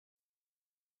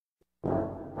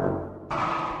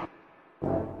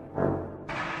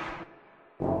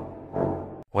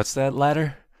What's that,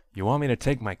 ladder? You want me to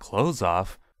take my clothes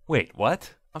off? Wait,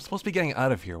 what? I'm supposed to be getting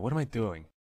out of here. What am I doing?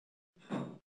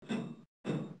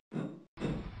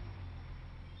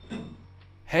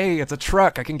 Hey, it's a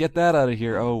truck! I can get that out of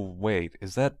here. Oh, wait.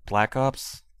 Is that Black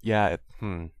Ops? Yeah,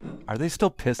 Are they still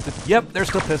pissed at me? Yep, they're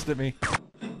still pissed at me.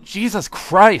 Jesus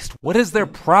Christ! What is their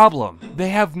problem? They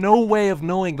have no way of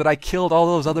knowing that I killed all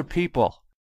those other people.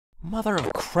 Mother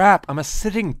of crap, I'm a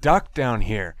sitting duck down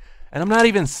here. And I'm not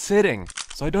even sitting,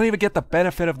 so I don't even get the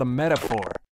benefit of the metaphor.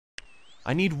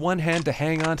 I need one hand to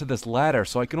hang on to this ladder,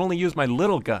 so I can only use my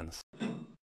little guns.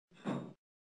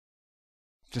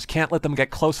 Just can't let them get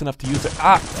close enough to use it.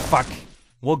 Ah, fuck.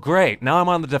 Well, great. Now I'm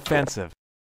on the defensive.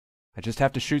 I just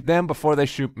have to shoot them before they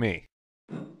shoot me.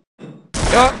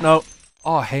 Oh, no.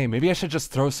 Oh, hey, maybe I should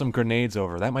just throw some grenades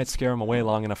over. That might scare them away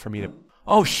long enough for me to...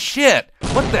 Oh, shit!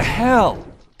 What the hell?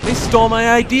 They stole my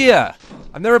idea!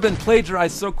 I've never been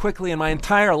plagiarized so quickly in my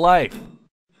entire life.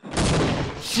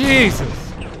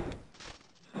 Jesus!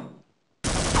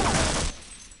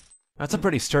 That's a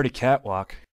pretty sturdy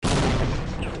catwalk.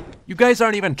 You guys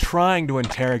aren't even trying to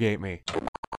interrogate me.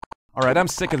 Alright, I'm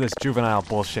sick of this juvenile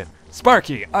bullshit.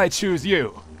 Sparky, I choose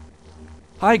you!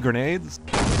 Hi, grenades.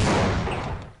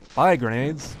 Bye,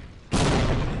 grenades.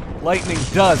 Lightning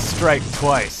does strike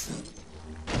twice.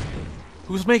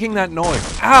 Who's making that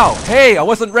noise? Ow! Hey, I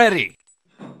wasn't ready!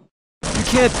 You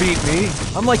can't beat me.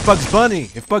 I'm like Bugs Bunny.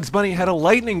 If Bugs Bunny had a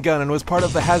lightning gun and was part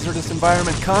of the Hazardous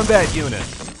Environment Combat Unit.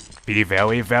 Be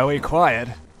very, very quiet.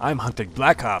 I'm hunting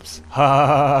Black Ops. Ha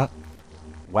ha ha.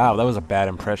 Wow, that was a bad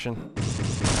impression.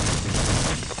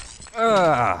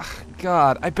 Ugh,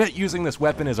 God, I bet using this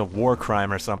weapon is a war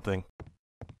crime or something.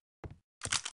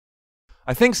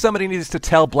 I think somebody needs to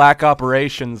tell black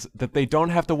operations that they don't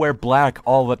have to wear black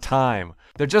all the time.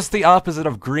 They're just the opposite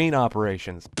of green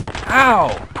operations.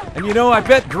 Ow! And you know, I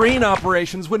bet green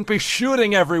operations wouldn't be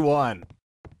shooting everyone!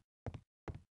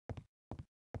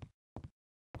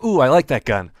 Ooh, I like that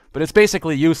gun, but it's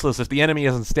basically useless if the enemy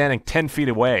isn't standing 10 feet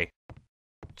away.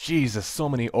 Jesus, so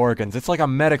many organs. It's like a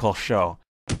medical show.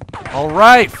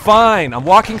 Alright, fine! I'm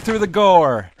walking through the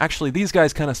gore! Actually, these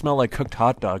guys kinda smell like cooked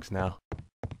hot dogs now.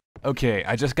 Okay,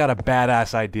 I just got a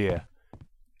badass idea.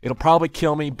 It'll probably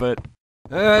kill me, but...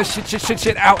 shit, shit, shit,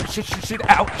 shit, out! Shit, shit, shit,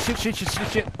 out! Shit, shit, shit, shit,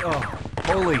 shit! Oh,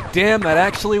 holy damn, that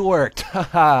actually worked!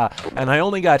 Haha! And I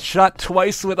only got shot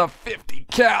twice with a 50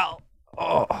 cal!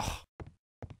 Oh...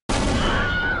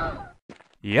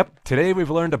 Yep, today we've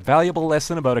learned a valuable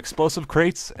lesson about explosive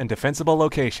crates and defensible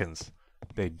locations.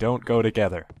 They don't go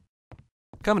together.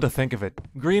 Come to think of it,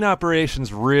 green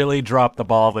operations really dropped the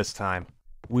ball this time.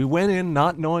 We went in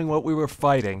not knowing what we were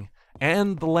fighting,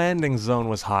 and the landing zone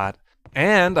was hot,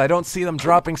 and I don't see them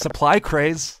dropping supply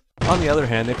crates. On the other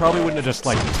hand, they probably wouldn't have just,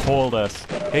 like, told us,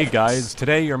 hey guys,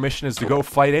 today your mission is to go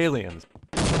fight aliens.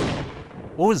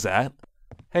 What was that?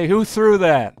 Hey, who threw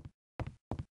that?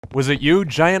 Was it you,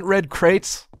 giant red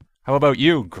crates? How about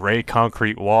you, gray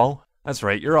concrete wall? That's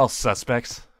right, you're all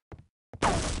suspects.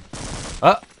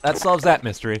 Oh, that solves that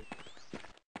mystery.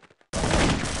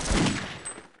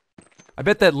 I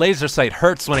bet that laser sight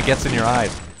hurts when it gets in your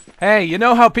eyes. Hey, you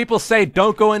know how people say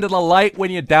don't go into the light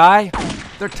when you die?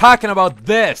 They're talking about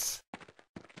this!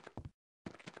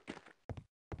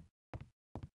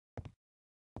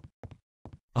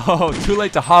 Oh, too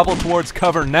late to hobble towards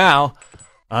cover now.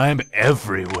 I'm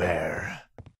everywhere.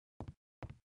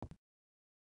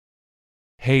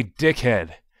 Hey,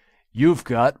 dickhead. You've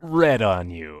got red on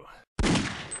you.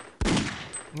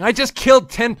 I just killed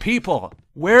 10 people!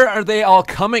 Where are they all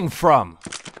coming from?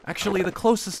 Actually, the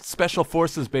closest Special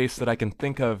Forces base that I can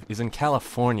think of is in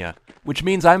California, which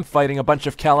means I'm fighting a bunch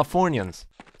of Californians.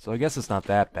 So I guess it's not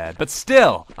that bad. But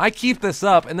still, I keep this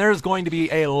up and there's going to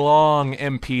be a long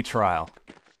MP trial.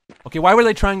 Okay, why were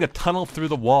they trying to tunnel through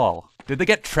the wall? Did they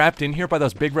get trapped in here by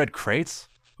those big red crates?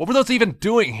 What were those even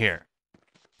doing here?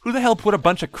 Who the hell put a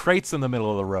bunch of crates in the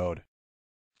middle of the road?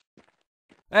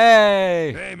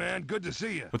 Hey! Hey man, good to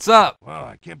see you. What's up? Wow,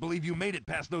 I can't believe you made it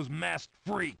past those masked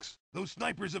freaks. Those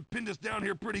snipers have pinned us down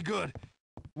here pretty good.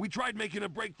 We tried making a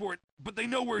break for it, but they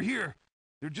know we're here.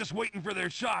 They're just waiting for their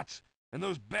shots, and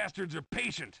those bastards are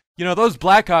patient. You know, those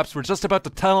Black Ops were just about to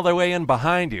tunnel their way in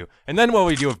behind you, and then what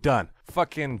would you have done?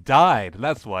 Fucking died,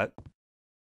 that's what.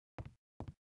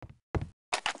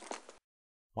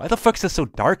 Why the fuck's it so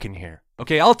dark in here?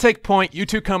 Okay, I'll take point, you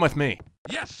two come with me.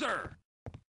 Yes, sir!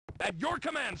 At your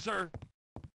command, sir!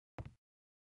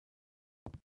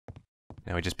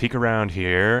 Now we just peek around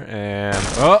here, and...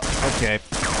 Oh, okay.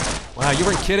 Wow, you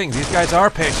weren't kidding, these guys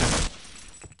are patient.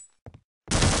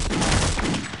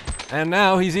 And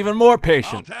now he's even more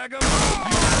patient. I'll tag him.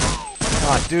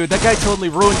 Aw, dude, that guy totally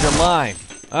ruined your line.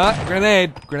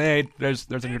 Grenade! Grenade! There's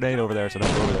a grenade over there, so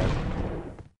don't go over there.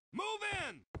 Move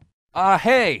in!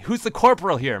 Hey! Who's the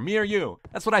corporal here? Me or you?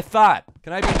 That's what I thought.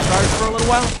 Can I be in charge for a little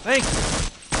while? Thank you!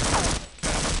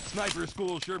 Sniper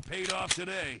school sure paid off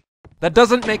today. That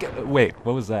doesn't make it— wait,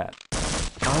 what was that?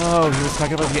 Oh, he was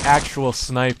talking about the actual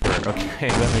sniper. Okay,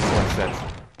 that makes more sense.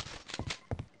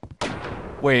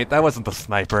 Wait, that wasn't the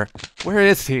sniper. Where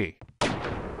is he?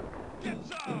 Get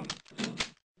some!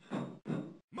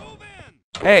 Move in!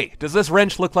 Hey, does this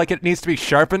wrench look like it needs to be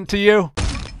sharpened to you?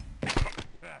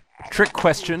 Trick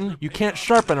question, you can't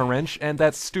sharpen a wrench, and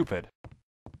that's stupid.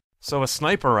 So a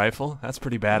sniper rifle, that's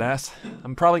pretty badass.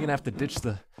 I'm probably gonna have to ditch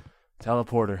the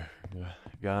teleporter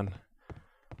gun.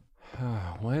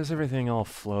 Why is everything all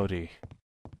floaty?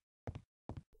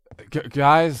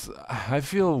 Guys, I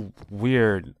feel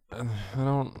weird. I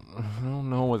don't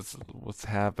know what's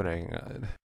happening.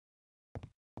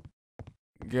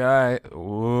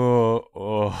 Whoa,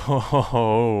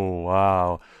 oh,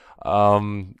 wow.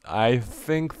 I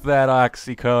think that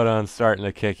oxycodone's starting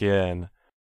to kick in.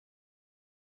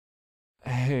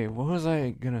 Hey, what was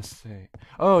I gonna say?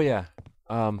 Oh yeah.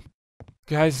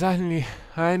 Guys, I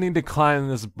need to climb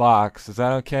this box. Is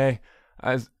that okay?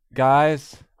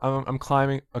 Guys, I'm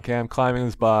climbing. Okay, I'm climbing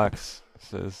this box.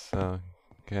 Says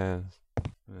okay.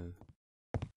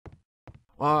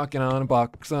 Walking on a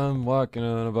box. I'm walking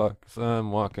on a box.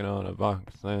 I'm walking on a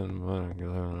box. I'm walking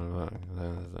on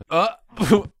a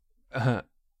box.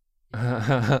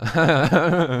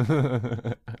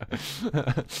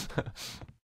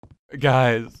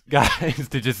 Guys,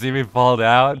 did you see me fall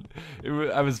down?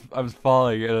 I was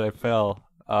falling and I fell.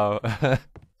 Oh.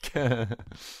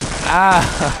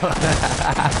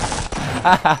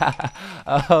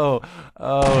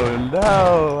 Oh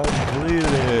no, I'm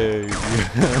bleeding.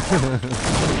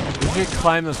 We should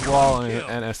climb this wall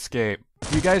and escape.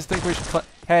 Do you guys think we should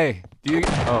hey, do you—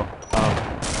 oh,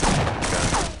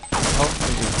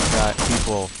 hopefully we've got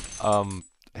people,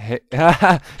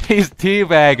 he's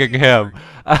teabagging him.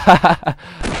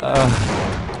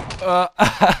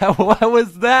 What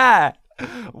was that?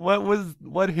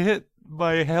 What hit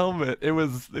my helmet? It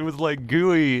was like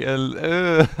gooey and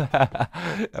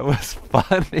it was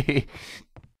funny.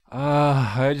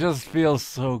 I just feel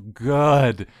so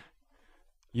good.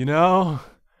 You know?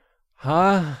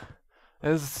 Huh?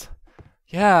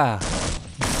 Yeah.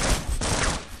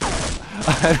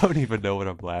 I don't even know what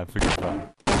I'm laughing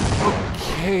about.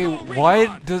 Okay,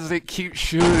 why does it keep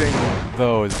shooting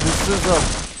those? This is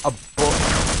a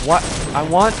what? I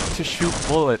want to shoot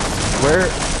bullets. Where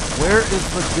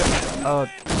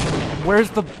is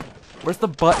the where's the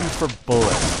button for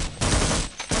bullets?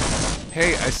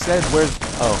 Hey, I said where's—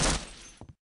 oh.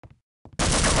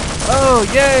 Oh,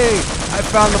 yay! I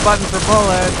found the button for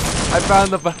bullets. I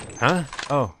found the huh?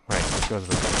 Oh, right. Let's go to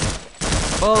the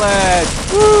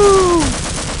bullets. Woo!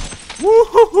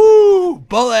 Woo-hoo-hoo!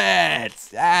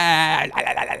 Bullets! Ah, la,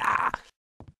 la, la, la, la.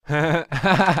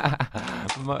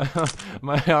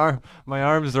 my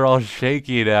arms are all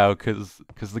shaky now because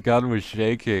the gun was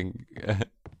shaking.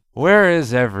 Where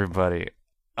is everybody?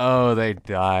 Oh, they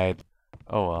died.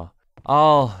 Oh well.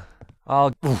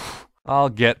 I'll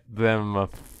get them a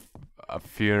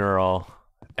funeral,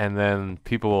 and then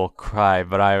people will cry,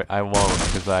 but I won't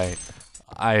because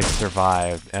I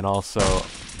survived, and also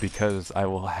because I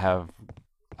will have—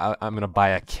 I'm gonna buy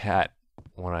a cat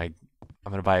when I'm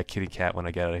gonna buy a kitty cat when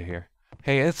I get out of here.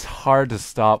 Hey, it's hard to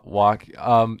stop walking.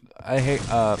 I hate—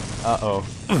 uh-oh.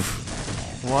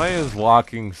 Why is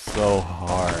walking so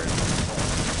hard?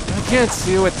 I can't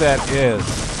see what that is.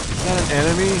 Is that an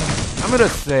enemy? I'm gonna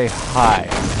say hi.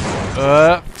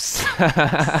 Oops.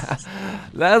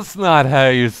 That's not how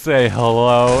you say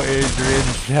hello,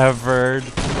 Adrian Shephard.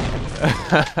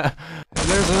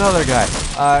 There's another guy.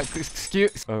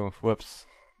 Excuse— oh, whoops.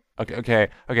 Okay,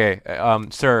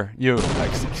 sir, you—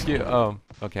 excuse— oh,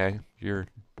 okay, you're—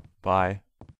 bye.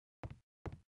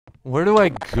 Where do I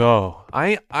go?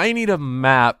 I need a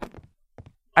map.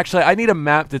 Actually, I need a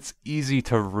map that's easy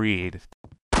to read.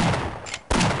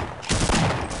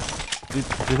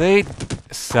 Do they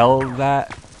sell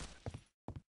that?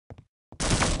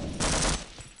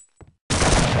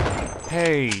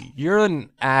 Hey, you're an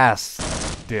ass,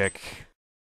 dick.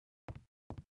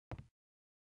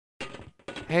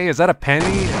 Hey, is that a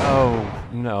penny? Oh,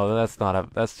 no, that's not a—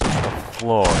 that's just the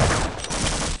floor.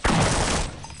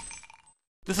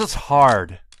 This is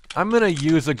hard. I'm gonna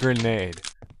use a grenade.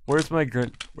 Where's my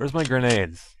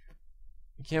grenades?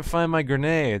 I can't find my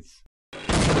grenades.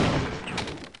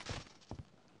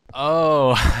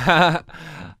 Oh,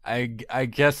 I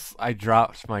guess I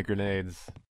dropped my grenades.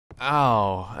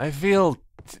 Ow, I feel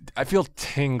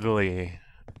tingly.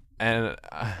 And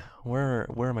where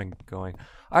am I going?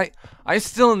 I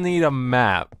still need a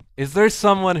map. Is there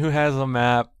someone who has a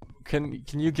map? Can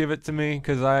you give it to me?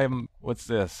 Cause what's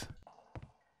this?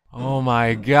 Oh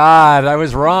my god, I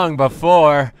was wrong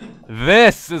before.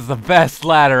 This is the best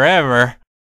ladder ever.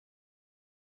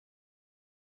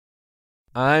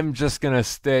 I'm just gonna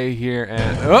stay here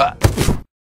and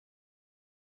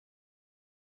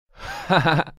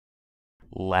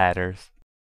ladders.